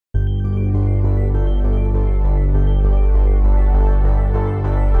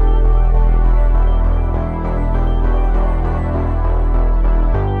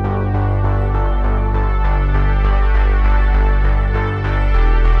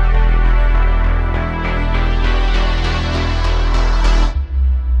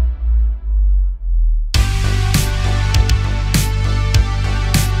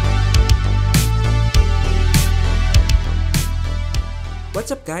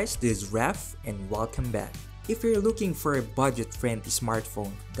guys, this is Raf and welcome back. If you're looking for a budget-friendly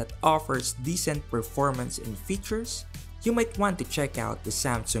smartphone that offers decent performance and features, you might want to check out the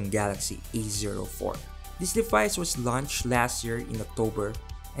Samsung Galaxy A04. This device was launched last year in October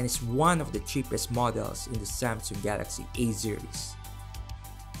and is one of the cheapest models in the Samsung Galaxy A series.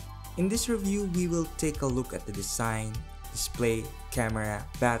 In this review, we will take a look at the design, display, camera,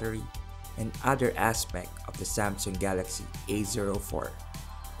 battery, and other aspects of the Samsung Galaxy A04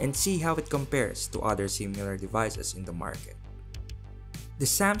 and see how it compares to other similar devices in the market. The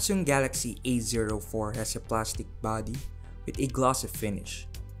Samsung Galaxy A04 has a plastic body with a glossy finish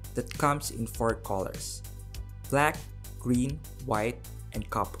that comes in 4 colors: black, green, white, and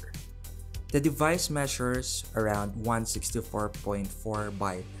copper. The device measures around 164.4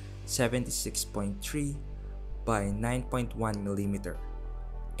 by 76.3 by 9.1mm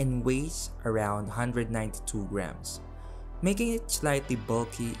and weighs around 192 grams, making it slightly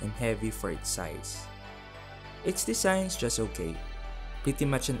bulky and heavy for its size. Its design is just okay, pretty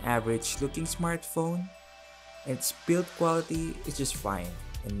much an average looking smartphone, and its build quality is just fine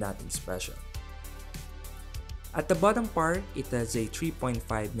and nothing special. At the bottom part, it has a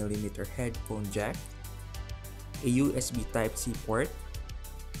 3.5mm headphone jack, a USB Type-C port,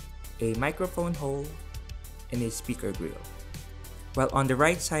 a microphone hole, and a speaker grill. While on the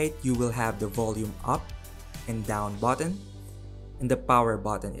right side, you will have the volume up and down button and the power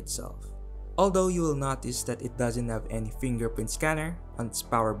button itself. Although you will notice that it doesn't have any fingerprint scanner on its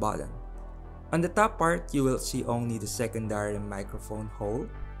power button. On the top part, you will see only the secondary microphone hole.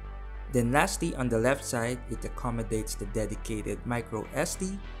 Then lastly, on the left side, it accommodates the dedicated micro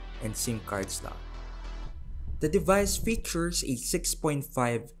SD and SIM card slot. The device features a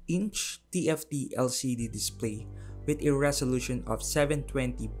 6.5-inch TFT LCD display with a resolution of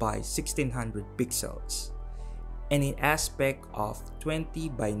 720 by 1600 pixels and an aspect of 20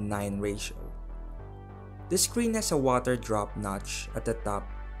 by 9 ratio. The screen has a water drop notch at the top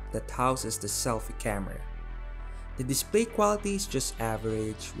that houses the selfie camera. The display quality is just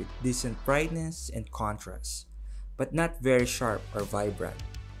average with decent brightness and contrast, but not very sharp or vibrant.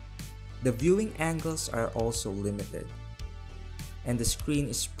 The viewing angles are also limited, and the screen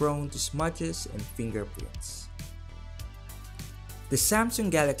is prone to smudges and fingerprints. The Samsung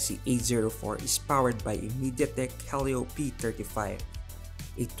Galaxy A04 is powered by a MediaTek Helio P35,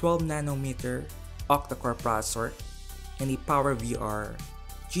 a 12nm octa-core processor, and a PowerVR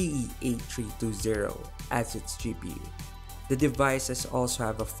GE8320 as its GPU. The devices also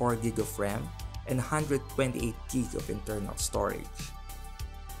have a 4GB of RAM and 128GB of internal storage.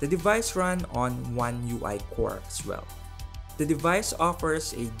 The device runs on One UI core as well. The device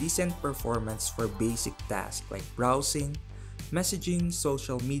offers a decent performance for basic tasks like browsing, messaging,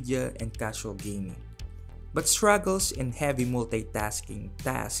 social media, and casual gaming, but struggles in heavy multitasking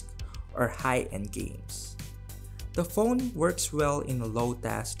tasks or high-end games. The phone works well in a low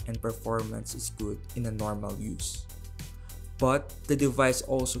task and performance is good in a normal use, but the device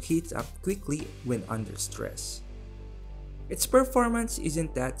also heats up quickly when under stress. Its performance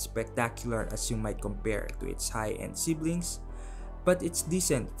isn't that spectacular as you might compare to its high-end siblings, but it's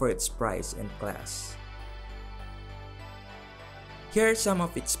decent for its price and class. Here are some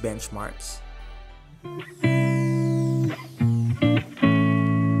of its benchmarks.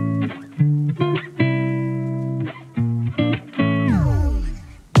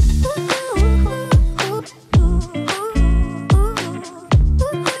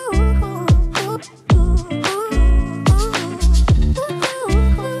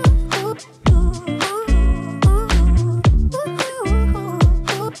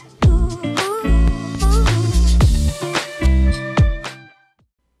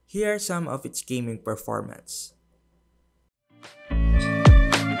 Here are some of its gaming performance.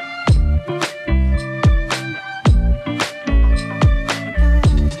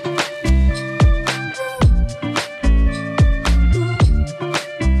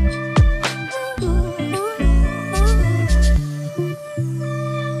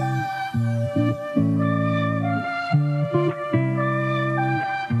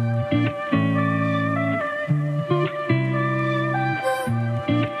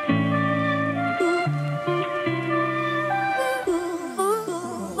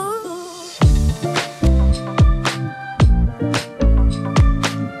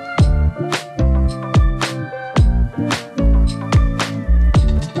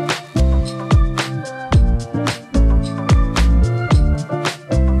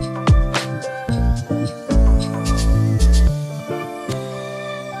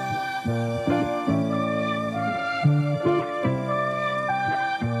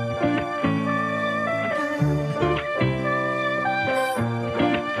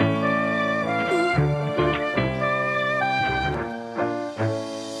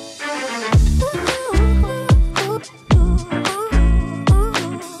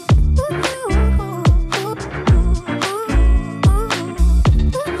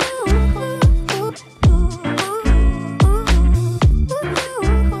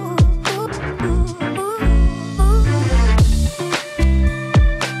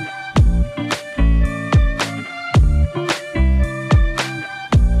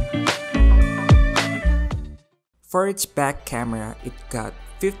 For its back camera, it got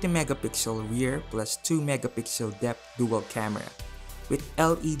 50 megapixel rear plus 2 megapixel depth dual camera with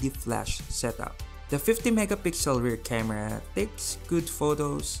LED flash setup. The 50 megapixel rear camera takes good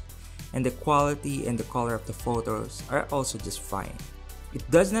photos, and the quality and the color of the photos are also just fine. It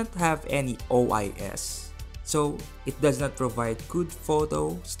does not have any OIS, so it does not provide good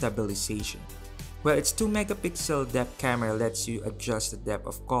photo stabilization. While its 2 megapixel depth camera lets you adjust the depth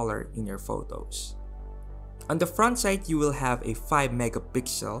of color in your photos. On the front side, you will have a 5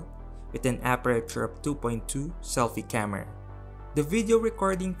 megapixel with an aperture of 2.2 selfie camera. The video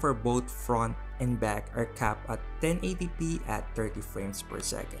recording for both front and back are capped at 1080p at 30 frames per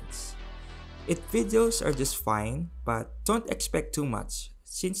second. Its videos are just fine, but don't expect too much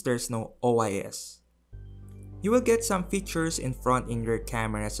since there's no OIS. You will get some features in front in your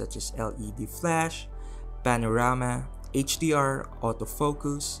camera such as LED flash, panorama, HDR,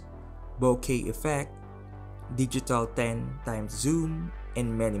 autofocus, bokeh effect, digital 10x zoom,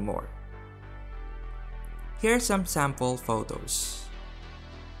 and many more. Here are some sample photos.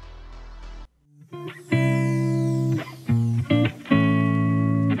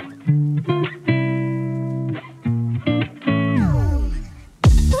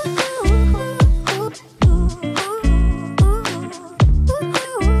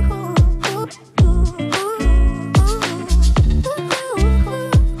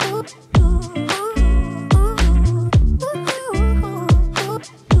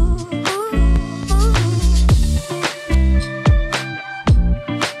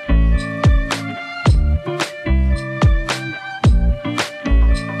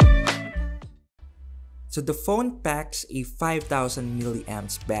 So the phone packs a 5000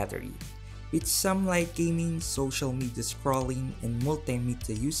 milliamps battery. With some light gaming, social media scrolling, and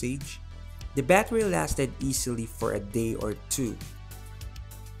multimedia usage, the battery lasted easily for a day or two.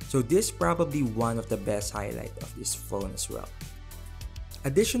 So this is probably one of the best highlights of this phone as well.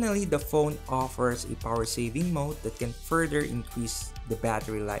 Additionally, the phone offers a power saving mode that can further increase the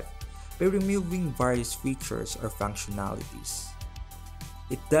battery life by removing various features or functionalities.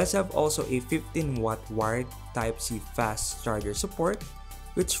 It does have also a 15-watt wired Type-C fast charger support,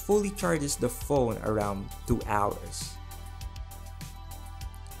 which fully charges the phone around 2 hours.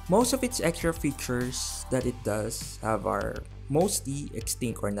 Most of its extra features that it does have are mostly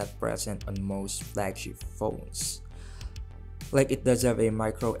extinct or not present on most flagship phones. Like it does have a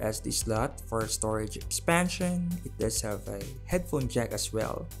micro SD slot for storage expansion. It does have a headphone jack as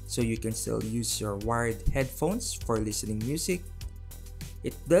well, so you can still use your wired headphones for listening music.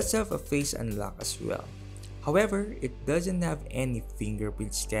 It does have a face unlock as well. However, it doesn't have any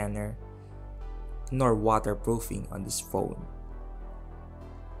fingerprint scanner nor waterproofing on this phone.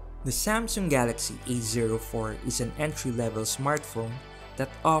 The Samsung Galaxy A04 is an entry-level smartphone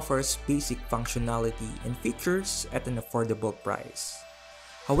that offers basic functionality and features at an affordable price.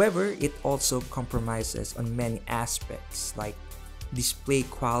 However, it also compromises on many aspects like display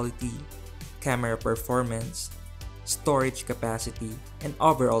quality, camera performance, storage capacity, and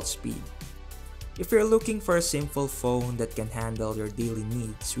overall speed. If you're looking for a simple phone that can handle your daily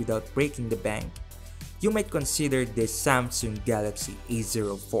needs without breaking the bank, you might consider this Samsung Galaxy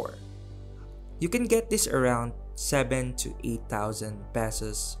A04. You can get this around 7,000 to 8,000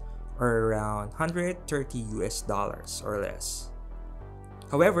 pesos or around $130 or less.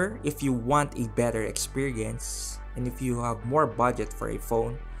 However, if you want a better experience and if you have more budget for a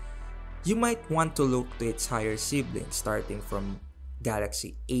phone, you might want to look to its higher siblings starting from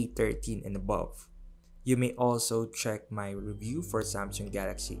Galaxy A13 and above. You may also check my review for Samsung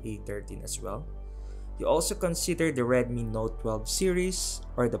Galaxy A13 as well. You also consider the Redmi Note 12 series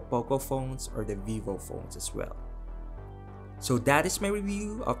or the Poco phones or the Vivo phones as well. So that is my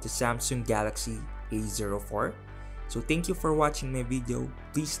review of the Samsung Galaxy A04. So thank you for watching my video.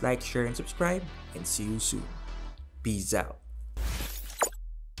 Please like, share, and subscribe, and see you soon. Peace out.